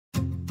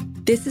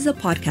This is a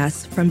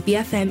podcast from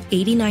BFM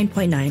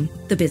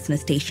 89.9, the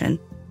business station.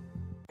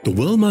 The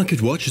World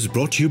Market Watch is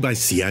brought to you by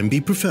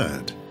CIMB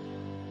Preferred.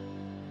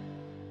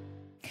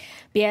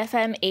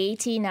 BFM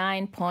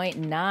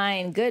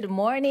 89.9. Good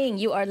morning.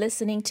 You are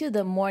listening to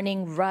The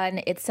Morning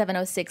Run. It's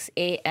 7:06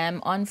 a.m.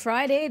 on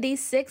Friday, the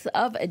 6th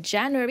of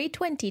January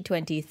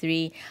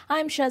 2023.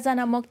 I'm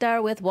Shazana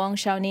Mokhtar with Wong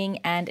Xiaoning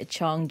and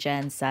Chong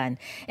Jansan.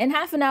 In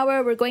half an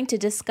hour, we're going to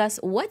discuss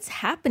what's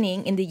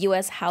happening in the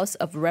U.S. House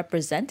of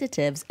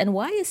Representatives and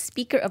why a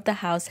Speaker of the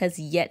House has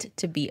yet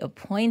to be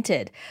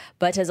appointed.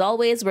 But as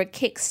always, we're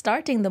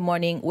kick-starting the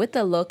morning with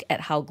a look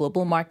at how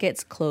global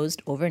markets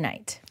closed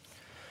overnight.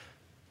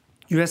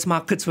 U.S.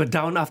 markets were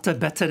down after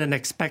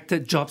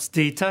better-than-expected jobs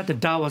data. The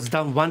Dow was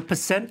down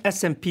 1%,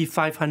 S&P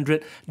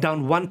 500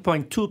 down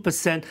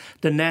 1.2%,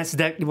 the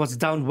Nasdaq was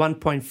down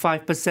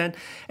 1.5%,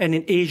 and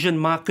in Asian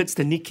markets,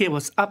 the Nikkei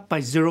was up by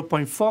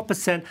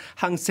 0.4%,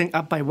 Hang Seng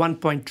up by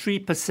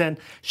 1.3%,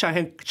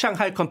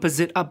 Shanghai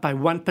Composite up by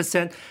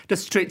 1%, the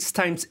Straits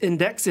Times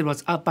Index, it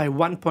was up by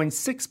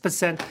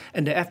 1.6%,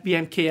 and the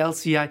FBMK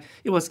LCI,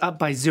 it was up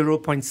by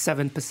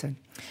 0.7%.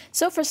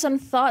 So for some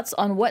thoughts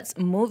on what's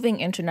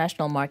moving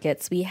international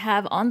markets, we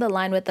have on the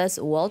line with us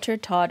Walter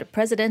Todd,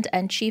 President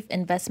and Chief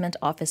Investment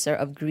Officer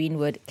of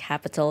Greenwood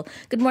Capital.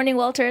 Good morning,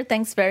 Walter.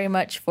 Thanks very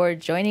much for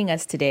joining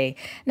us today.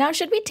 Now,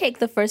 should we take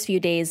the first few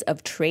days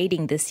of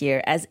trading this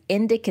year as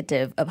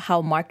indicative of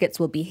how markets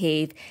will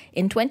behave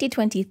in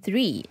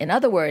 2023? In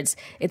other words,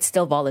 it's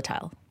still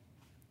volatile.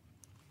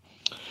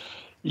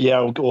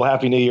 Yeah, well,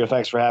 Happy New Year.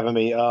 Thanks for having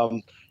me.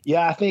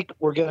 Yeah, I think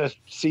we're going to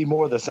see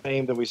more of the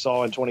same that we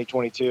saw in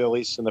 2022, at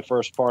least in the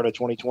first part of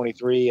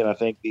 2023. And I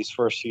think these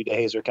first few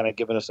days are kind of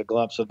giving us a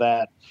glimpse of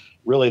that.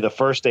 Really, the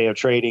first day of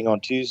trading on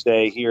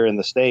Tuesday here in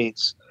the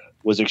States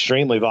was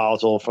extremely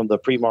volatile from the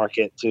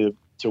pre-market to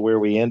where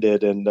we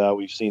ended. And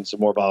we've seen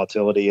some more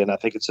volatility. And I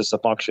think it's just a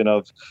function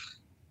of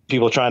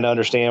people trying to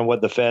understand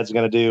what the Fed's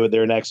going to do at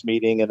their next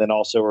meeting. And then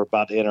also we're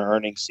about to enter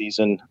earnings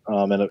season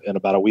in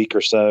about a week or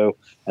so.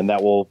 And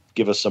that will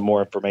give us some more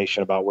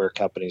information about where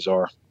companies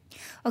are.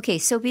 Okay,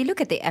 so we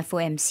look at the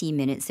FOMC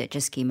minutes that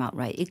just came out,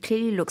 right? It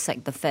clearly looks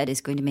like the Fed is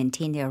going to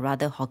maintain their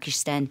rather hawkish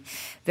stand,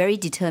 very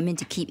determined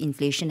to keep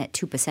inflation at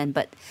 2%.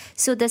 But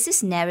so does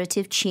this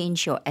narrative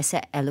change your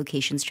asset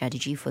allocation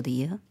strategy for the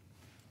year?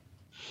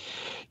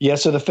 Yeah,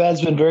 so the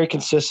Fed's been very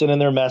consistent in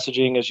their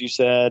messaging, as you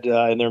said,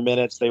 in their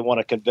minutes. They want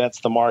to convince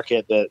the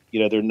market that,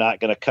 they're not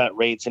going to cut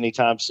rates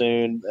anytime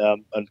soon.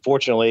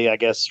 Unfortunately, I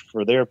guess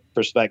for their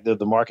perspective,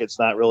 the market's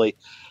not really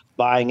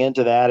buying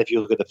into that. If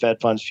you look at the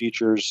Fed funds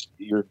futures,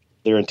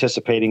 they're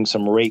anticipating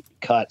some rate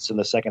cuts in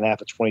the second half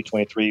of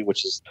 2023,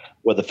 which is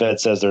what the Fed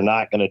says they're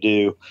not going to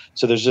do.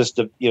 So there's just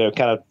a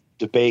kind of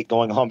debate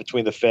going on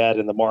between the Fed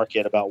and the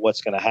market about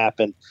what's going to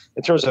happen.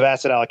 In terms of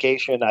asset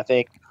allocation, I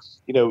think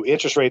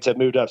interest rates have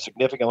moved up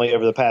significantly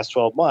over the past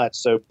 12 months.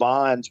 So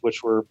bonds,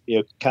 which were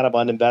kind of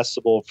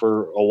uninvestable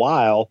for a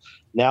while,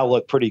 now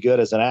look pretty good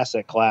as an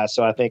asset class.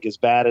 So I think as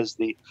bad as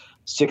the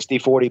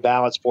 60-40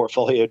 balance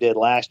portfolio did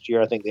last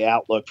year, I think the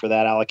outlook for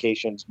that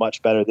allocation is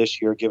much better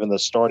this year, given the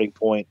starting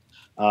point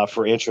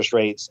for interest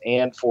rates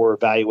and for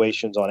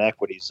valuations on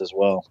equities as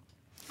well.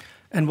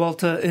 And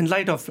Walter, in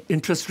light of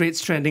interest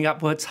rates trending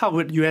upwards, how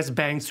would U.S.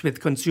 banks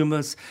with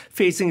consumers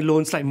facing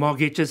loans like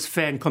mortgages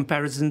fare in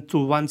comparison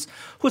to ones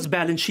whose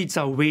balance sheets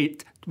are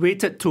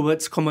weighted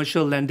towards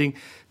commercial lending?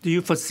 Do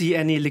you foresee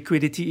any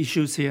liquidity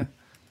issues here?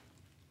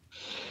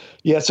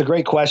 Yeah, it's a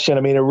great question.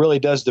 I mean, it really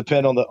does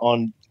depend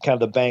on kind of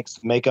the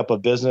bank's makeup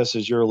of business,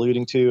 as you're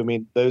alluding to. I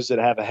mean, those that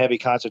have a heavy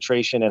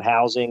concentration in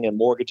housing and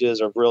mortgages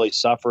have really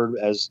suffered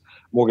as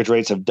mortgage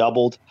rates have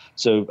doubled.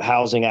 So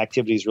housing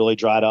activities really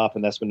dried up,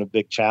 and that's been a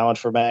big challenge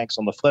for banks.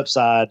 On the flip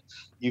side,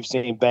 you've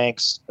seen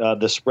banks,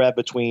 the spread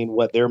between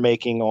what they're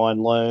making on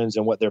loans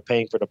and what they're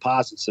paying for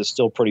deposits is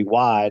still pretty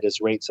wide. As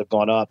rates have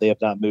gone up, they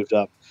have not moved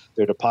up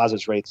their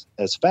deposits rates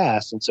as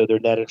fast. And so their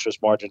net interest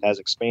margin has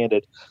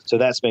expanded. So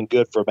that's been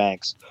good for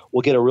banks.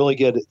 We'll get a really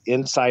good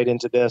insight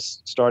into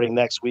this starting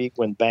next week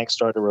when banks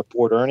start to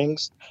report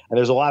earnings. And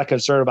there's a lot of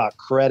concern about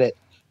credit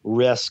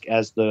risk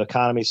as the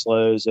economy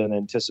slows and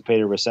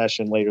anticipated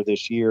recession later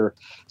this year.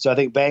 So I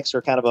think banks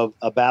are kind of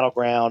a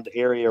battleground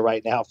area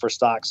right now for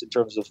stocks in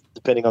terms of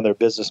depending on their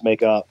business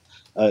makeup,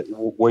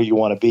 where you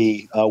want to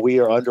be. We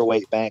are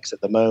underweight banks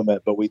at the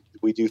moment, but we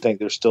do think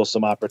there's still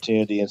some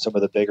opportunity in some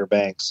of the bigger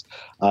banks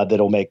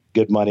that'll make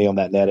good money on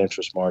that net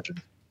interest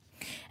margin.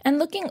 And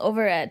looking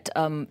over at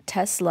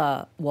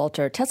Tesla,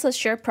 Walter, Tesla's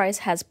share price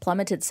has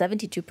plummeted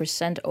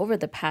 72% over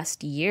the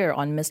past year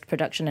on missed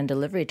production and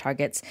delivery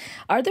targets.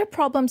 Are there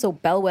problems or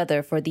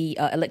bellwether for the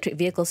electric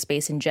vehicle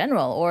space in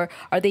general, or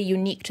are they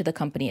unique to the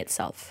company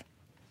itself?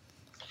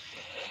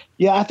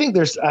 Yeah, I think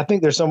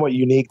they're somewhat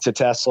unique to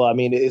Tesla. I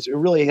mean, it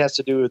really has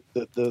to do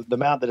with the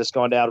amount that it's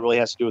gone down. Really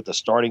has to do with the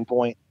starting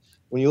point.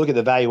 When you look at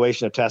the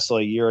valuation of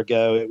Tesla a year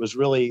ago, it was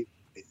really,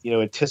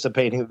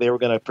 anticipating that they were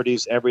going to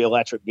produce every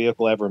electric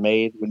vehicle ever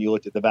made. When you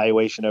looked at the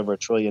valuation over $1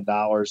 trillion,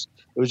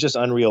 it was just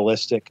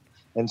unrealistic.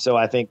 And so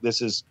I think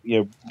this is,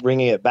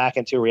 bringing it back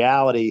into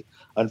reality.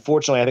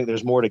 Unfortunately, I think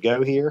there's more to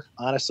go here,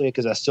 honestly,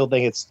 because I still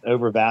think it's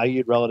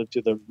overvalued relative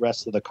to the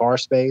rest of the car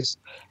space.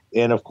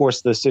 And of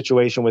course, the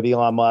situation with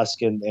Elon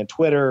Musk and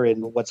Twitter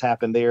and what's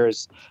happened there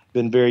has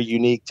been very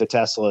unique to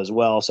Tesla as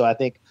well. So I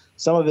think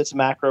some of it's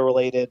macro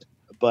related,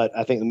 but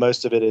I think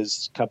most of it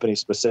is company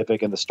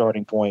specific and the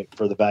starting point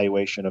for the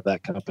valuation of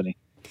that company.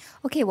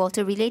 Okay,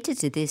 Walter, related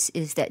to this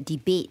is that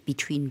debate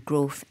between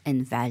growth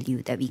and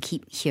value that we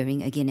keep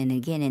hearing again and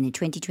again. And in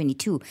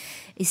 2022,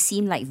 it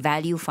seemed like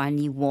value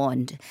finally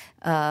won.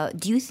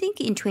 Do you think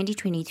in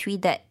 2023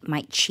 that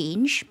might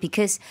change?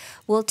 Because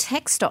will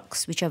tech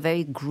stocks, which are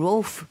very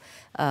growth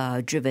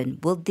driven,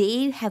 will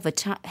they have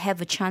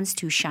a chance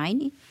to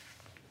shine?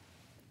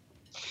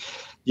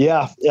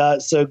 Yeah.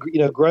 So,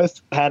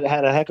 growth had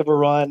a heck of a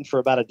run for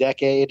about a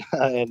decade,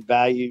 and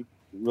value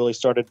really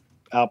started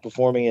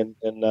outperforming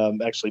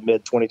in actually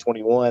mid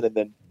 2021 and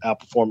then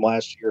outperformed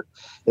last year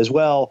as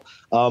well.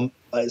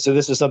 So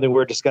this is something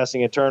we're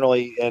discussing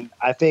internally. And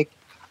I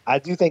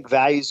do think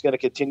value is going to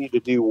continue to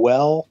do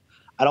well.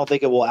 I don't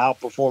think it will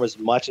outperform as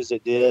much as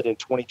it did in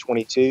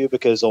 2022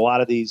 because a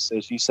lot of these,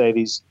 as you say,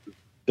 these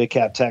big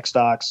cap tech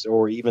stocks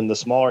or even the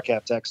smaller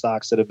cap tech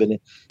stocks that have been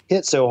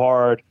hit so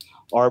hard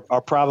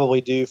are probably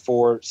due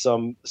for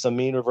some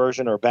mean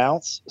reversion or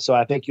bounce. So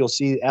I think you'll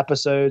see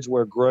episodes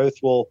where growth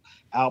will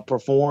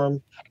outperform.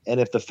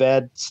 And if the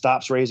Fed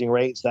stops raising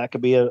rates, that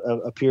could be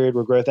a period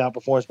where growth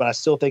outperforms. But I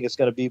still think it's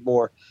going to be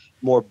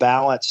more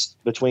balanced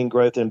between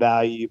growth and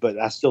value. But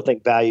I still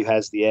think value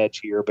has the edge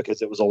here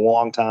because it was a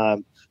long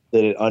time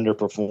that it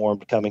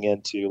underperformed coming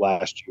into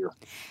last year.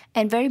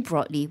 And very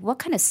broadly, what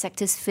kind of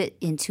sectors fit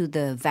into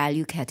the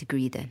value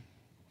category then?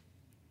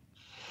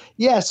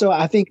 Yeah, so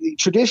I think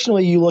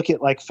traditionally you look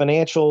at like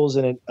financials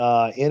and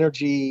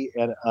energy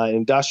and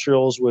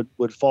industrials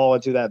would fall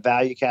into that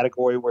value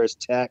category, whereas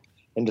tech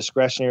and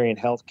discretionary and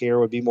healthcare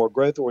would be more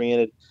growth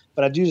oriented.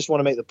 But I do just want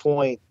to make the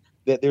point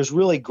that there's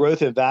really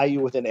growth and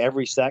value within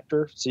every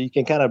sector. So you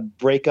can kind of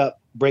break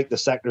the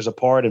sectors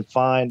apart and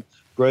find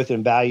growth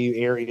and value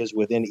areas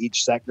within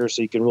each sector.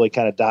 So you can really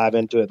kind of dive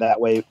into it that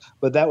way.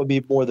 But that would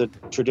be more the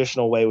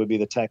traditional way would be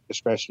the tech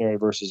discretionary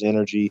versus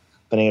energy,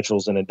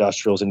 financials and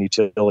industrials and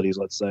utilities,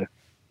 let's say.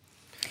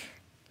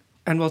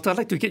 And Walter, I'd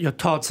like to get your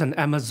thoughts on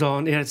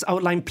Amazon. It has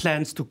outlined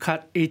plans to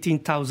cut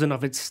 18,000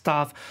 of its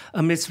staff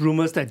amidst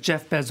rumors that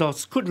Jeff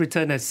Bezos could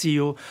return as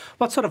CEO.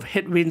 What sort of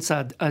headwinds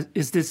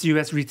is this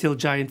U.S. retail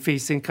giant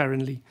facing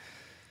currently?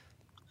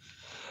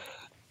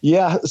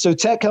 Yeah, so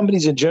tech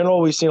companies in general,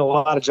 we've seen a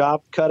lot of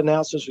job cut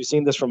announcements. We've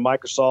seen this from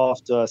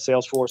Microsoft.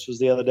 Salesforce was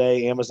the other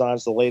day.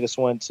 Amazon's the latest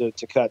one to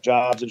cut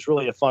jobs. It's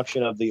really a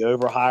function of the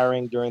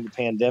overhiring during the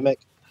pandemic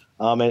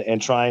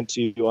and trying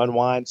to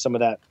unwind some of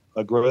that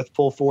growth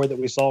pull forward that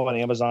we saw, and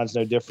Amazon's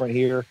no different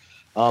here.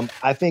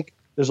 I think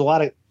there's a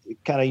lot of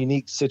kind of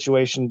unique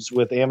situations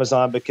with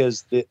Amazon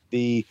because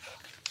the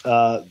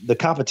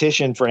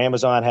competition for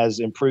Amazon has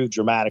improved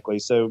dramatically.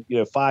 So,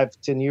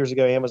 5-10 years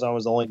ago, Amazon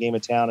was the only game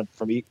in town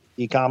from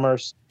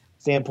e-commerce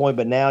standpoint,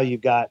 but now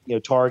you've got,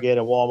 Target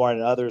and Walmart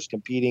and others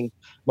competing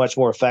much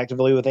more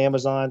effectively with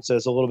Amazon. So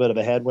it's a little bit of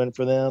a headwind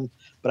for them.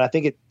 But I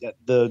think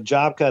the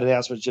job cut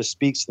announcement just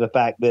speaks to the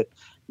fact that,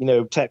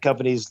 tech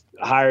companies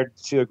hired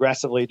too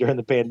aggressively during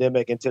the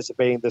pandemic,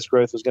 anticipating this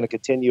growth was going to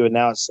continue, and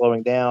now it's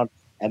slowing down,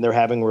 and they're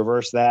having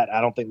reversed that. I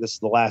don't think this is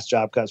the last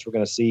job cuts we're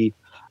going to see,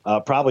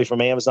 probably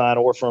from Amazon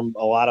or from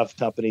a lot of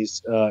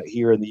companies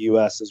here in the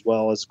U.S. as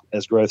well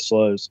as growth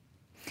slows.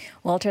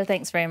 Walter,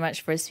 thanks very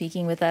much for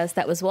speaking with us.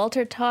 That was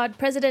Walter Todd,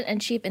 President and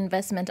Chief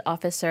Investment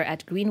Officer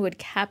at Greenwood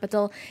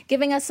Capital,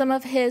 giving us some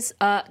of his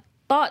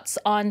thoughts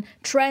on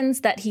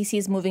trends that he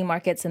sees moving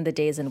markets in the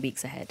days and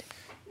weeks ahead.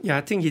 Yeah,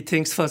 I think he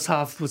thinks first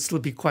half will still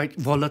be quite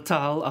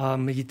volatile.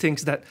 He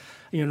thinks that,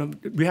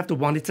 we have to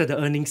monitor the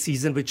earnings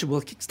season, which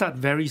will start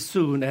very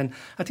soon. And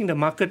I think the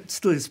market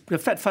still is, the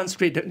Fed funds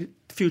rate, the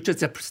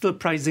futures are still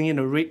pricing in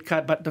a rate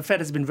cut, but the Fed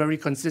has been very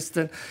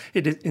consistent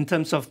in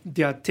terms of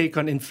their take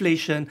on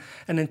inflation.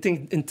 And I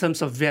think in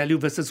terms of value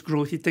versus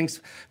growth, he thinks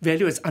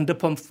value has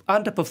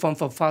underperformed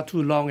for far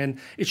too long, and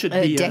it should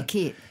be a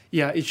decade.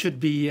 It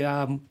should be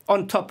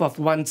on top of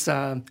one's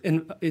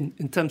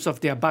in terms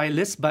of their buy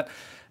list, but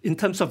in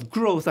terms of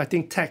growth, I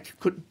think tech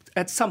could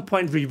at some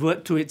point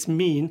revert to its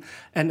mean,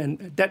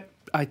 and that,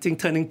 I think,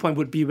 turning point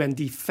would be when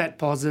the Fed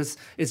pauses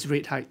its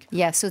rate hike.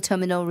 Yeah, so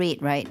terminal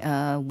rate, right?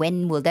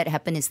 When will that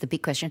happen is the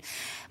big question.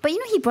 But,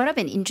 he brought up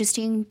an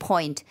interesting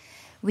point,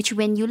 which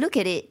when you look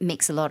at it,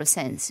 makes a lot of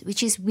sense,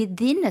 which is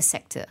within a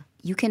sector,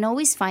 you can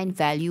always find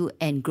value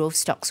and growth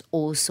stocks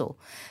also.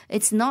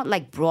 It's not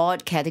like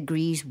broad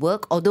categories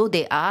work, although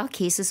there are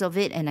cases of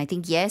it. And I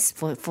think, yes,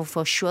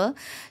 for sure.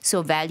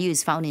 So value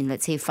is found in,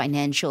 let's say,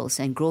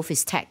 financials, and growth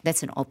is tech.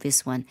 That's an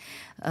obvious one.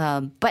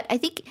 But I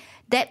think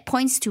that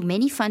points to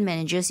many fund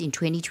managers in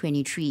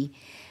 2023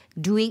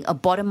 doing a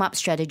bottom-up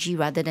strategy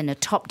rather than a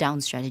top-down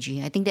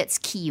strategy. I think that's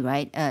key,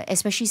 right?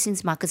 Especially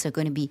since markets are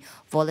going to be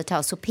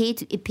volatile. So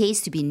it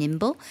pays to be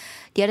nimble.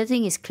 The other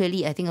thing is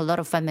clearly, I think a lot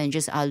of fund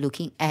managers are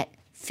looking at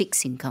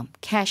fixed income.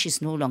 Cash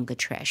is no longer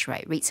trash,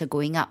 right? Rates are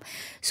going up.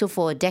 So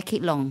for a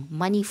decade long,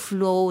 money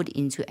flowed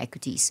into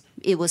equities.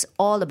 It was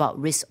all about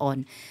risk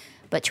on.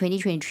 But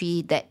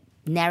 2023, that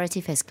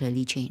narrative has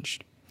clearly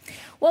changed.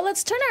 Well,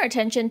 let's turn our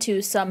attention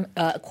to some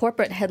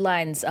corporate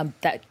headlines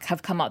that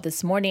have come out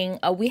this morning.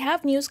 We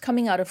have news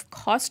coming out of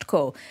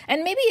Costco,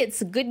 and maybe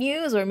it's good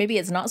news or maybe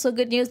it's not so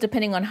good news,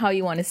 depending on how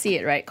you want to see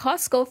it, right?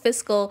 Costco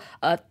fiscal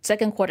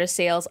second quarter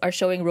sales are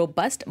showing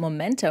robust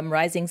momentum,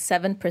 rising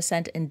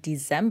 7% in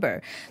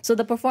December. So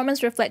the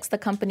performance reflects the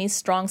company's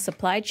strong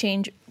supply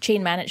chain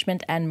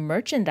management and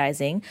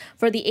merchandising.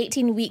 For the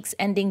 18 weeks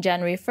ending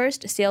January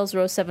 1st, sales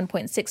rose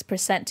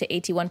 7.6% to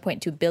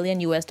 $81.2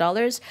 billion US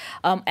dollars.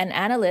 And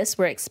analysts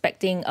were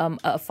expecting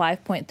a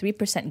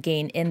 5.3%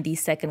 gain in the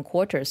second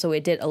quarter. So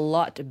it did a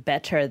lot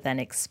better than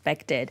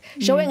expected.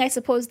 Showing, I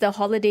suppose, the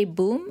holiday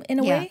boom in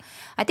a way.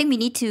 I think we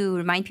need to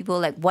remind people,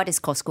 like, what is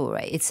Costco,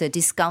 right? It's a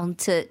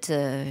discounted...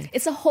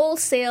 it's a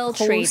wholesale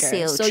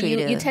trader. So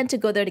trader. You tend to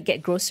go there to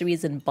get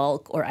groceries in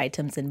bulk or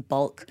items in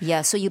bulk.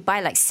 Yeah, so you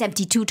buy like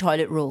 72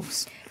 toilet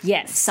rolls.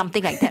 Yes.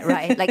 Something like that,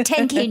 right? Like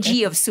 10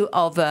 kg of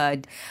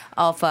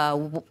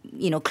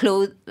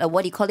clothes,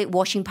 what do you call it?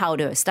 Washing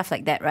powder, stuff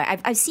like that, right?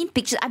 I've seen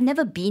pictures. I've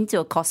never been to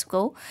a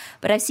Costco,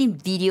 but I've seen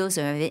videos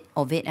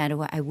of it. And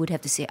I would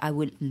have to say I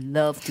would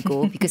love to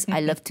go because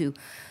I love to,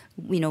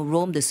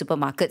 roam the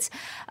supermarkets.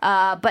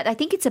 But I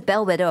think it's a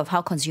bellwether of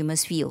how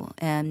consumers feel.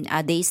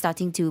 Are they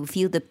starting to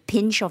feel the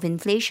pinch of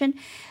inflation?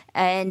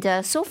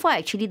 And so far,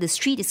 actually, the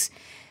street is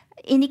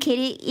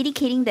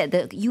indicating that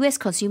the U.S.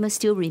 consumer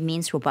still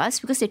remains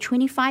robust because there are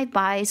 25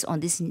 buys on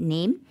this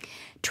name,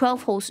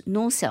 12 holds,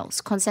 no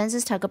sells.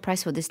 Consensus target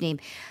price for this name,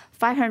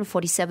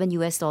 $547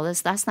 US.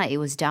 Last night it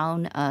was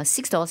down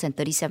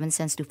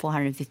 $6.37 to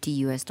 $450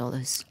 US.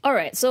 All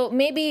right, so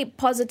maybe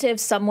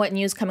positive, somewhat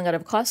news coming out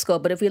of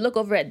Costco, but if we look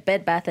over at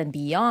Bed Bath &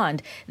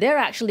 Beyond, they're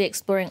actually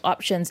exploring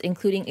options,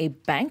 including a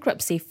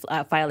bankruptcy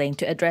filing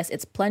to address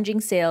its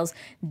plunging sales,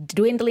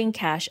 dwindling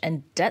cash,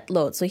 and debt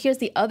load. So here's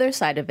the other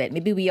side of it.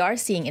 Maybe we are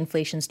seeing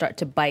inflation start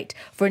to bite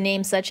for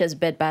names such as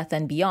Bed Bath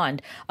 &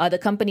 Beyond. The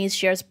company's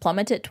shares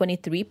plummeted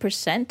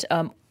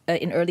 23%.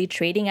 In early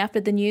trading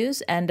after the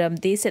news, and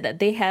they said that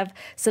they have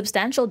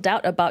substantial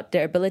doubt about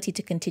their ability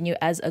to continue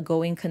as a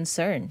going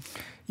concern.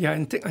 Yeah,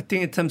 and I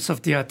think in terms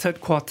of their third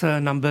quarter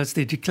numbers,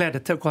 they declared a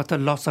third quarter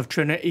loss of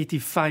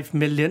 $385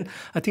 million.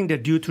 I think they're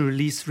due to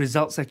release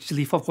results,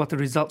 actually, fourth quarter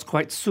results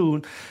quite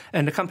soon.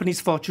 And the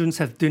company's fortunes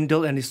have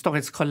dwindled and its stock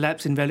has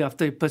collapsed in value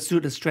after it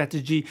pursued a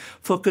strategy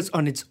focused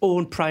on its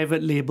own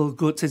private label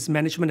goods. Its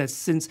management has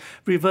since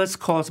reversed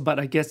course, but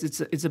I guess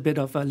it's a bit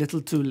of a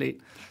little too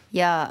late.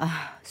 Yeah,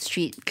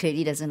 Street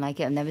clearly doesn't like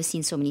it. I've never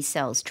seen so many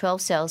sells.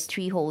 12 sells,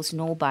 3 holds,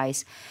 no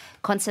buys.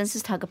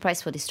 Consensus target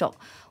price for the stock,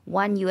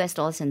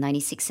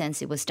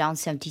 $1.96. It was down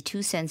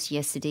 72 cents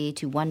yesterday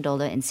to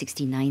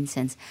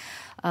 $1.69.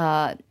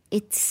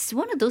 It's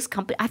one of those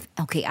companies.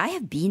 I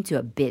have been to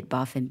a Bed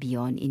Bath &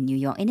 Beyond in New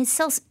York, and it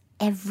sells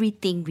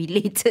everything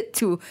related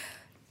to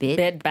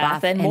Bed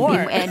Bath and more.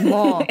 And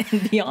more.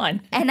 And beyond.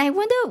 And I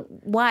wonder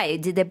why.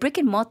 Did the brick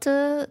and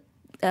mortar...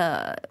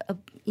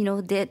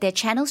 their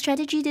channel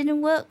strategy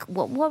didn't work.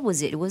 What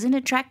was it? It wasn't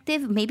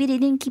attractive. Maybe they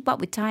didn't keep up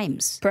with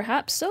times.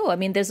 Perhaps so. I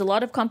mean, there's a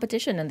lot of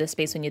competition in this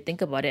space when you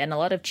think about it, and a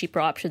lot of cheaper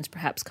options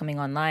perhaps coming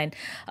online.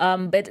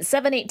 But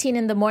 7:18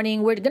 in the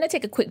morning, we're going to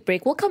take a quick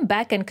break. We'll come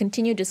back and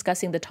continue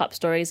discussing the top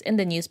stories in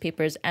the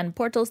newspapers and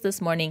portals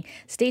this morning.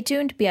 Stay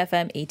tuned,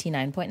 BFM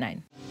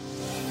 89.9.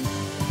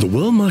 The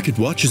World Market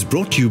Watch is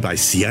brought to you by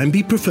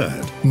CIMB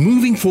Preferred.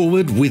 Moving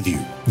forward with you.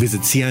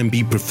 Visit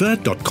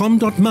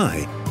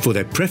cimbpreferred.com.my for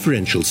their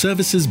preferential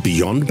services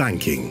beyond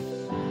banking.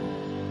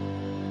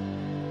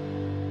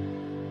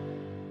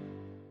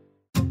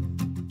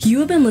 You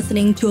have been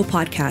listening to a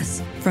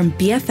podcast from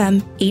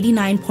BFM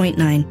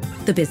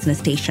 89.9, the business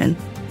station.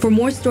 For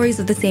more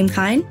stories of the same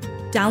kind,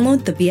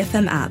 download the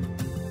BFM app.